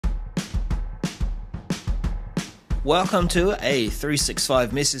Welcome to a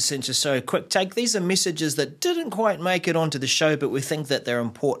 365 Message Center Show quick take. These are messages that didn't quite make it onto the show, but we think that they're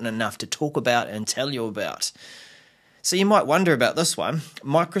important enough to talk about and tell you about. So you might wonder about this one.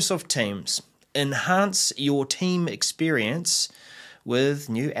 Microsoft Teams. Enhance your team experience with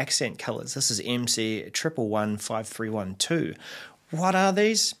new accent colors. This is MC1115312. What are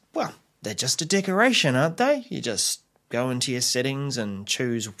these? Well, they're just a decoration, aren't they? You just go into your settings and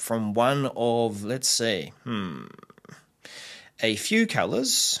choose from one of, let's see, a few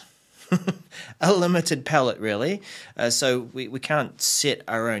colors, a limited palette really. So we can't set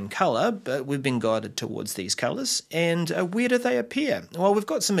our own color, but we've been guided towards these colors. And where do they appear? Well, we've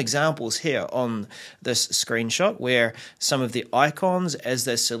got some examples here on this screenshot where some of the icons, as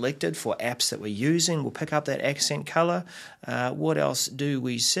they're selected for apps that we're using, will pick up that accent color. What else do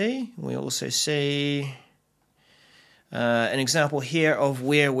we see? We also see an example here of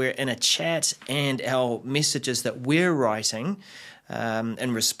where we're in a chat and our messages that we're writing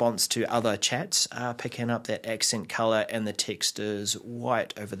in response to other chats are picking up that accent color and the text is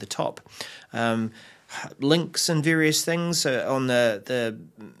white over the top. Links and various things on the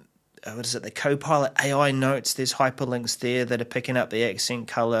Copilot AI notes, there's hyperlinks there that are picking up the accent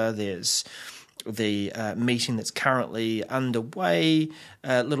color. There's the meeting that's currently underway,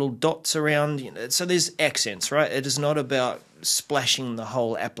 little dots around. So there's accents, right? It is not about splashing the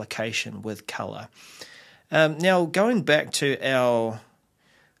whole application with color. Now, going back to our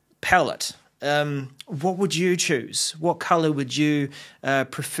palette, what would you choose? What color would you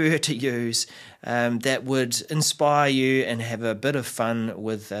prefer to use that would inspire you and have a bit of fun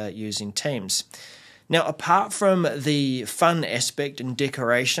with using Teams? Now, apart from the fun aspect and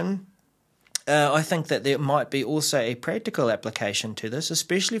decoration, I think that there might be also a practical application to this,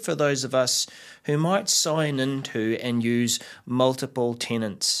 especially for those of us who might sign into and use multiple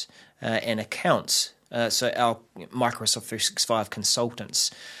tenants and accounts. So our Microsoft 365 consultants.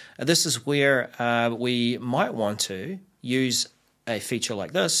 This is where we might want to use a feature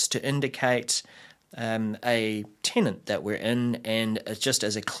like this to indicate a tenant that we're in, and just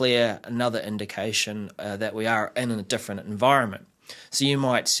as another indication that we are in a different environment. So you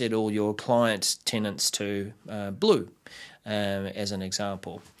might set all your client tenants to blue, as an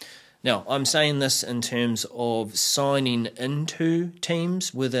example. Now, I'm saying this in terms of signing into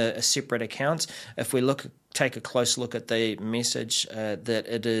Teams with a separate account. If we take a close look at the message, that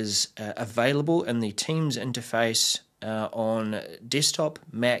it is available in the Teams interface on desktop,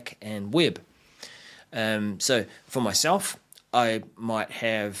 Mac, and web. So for myself, I might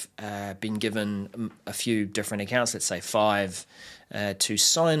have been given a few different accounts, let's say 5, to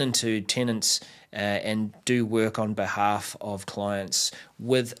sign into tenants and do work on behalf of clients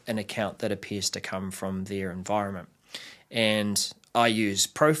with an account that appears to come from their environment. And I use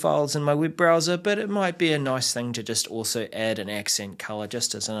profiles in my web browser, but it might be a nice thing to just also add an accent color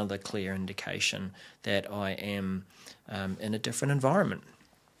just as another clear indication that I am in a different environment.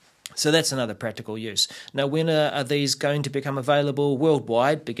 So that's another practical use. Now, when are these going to become available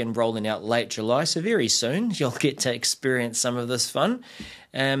worldwide? Begin rolling out late July, so very soon you'll get to experience some of this fun,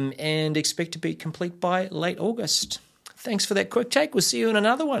 and expect to be complete by late August. Thanks for that quick take. We'll see you in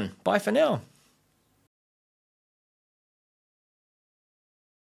another one. Bye for now.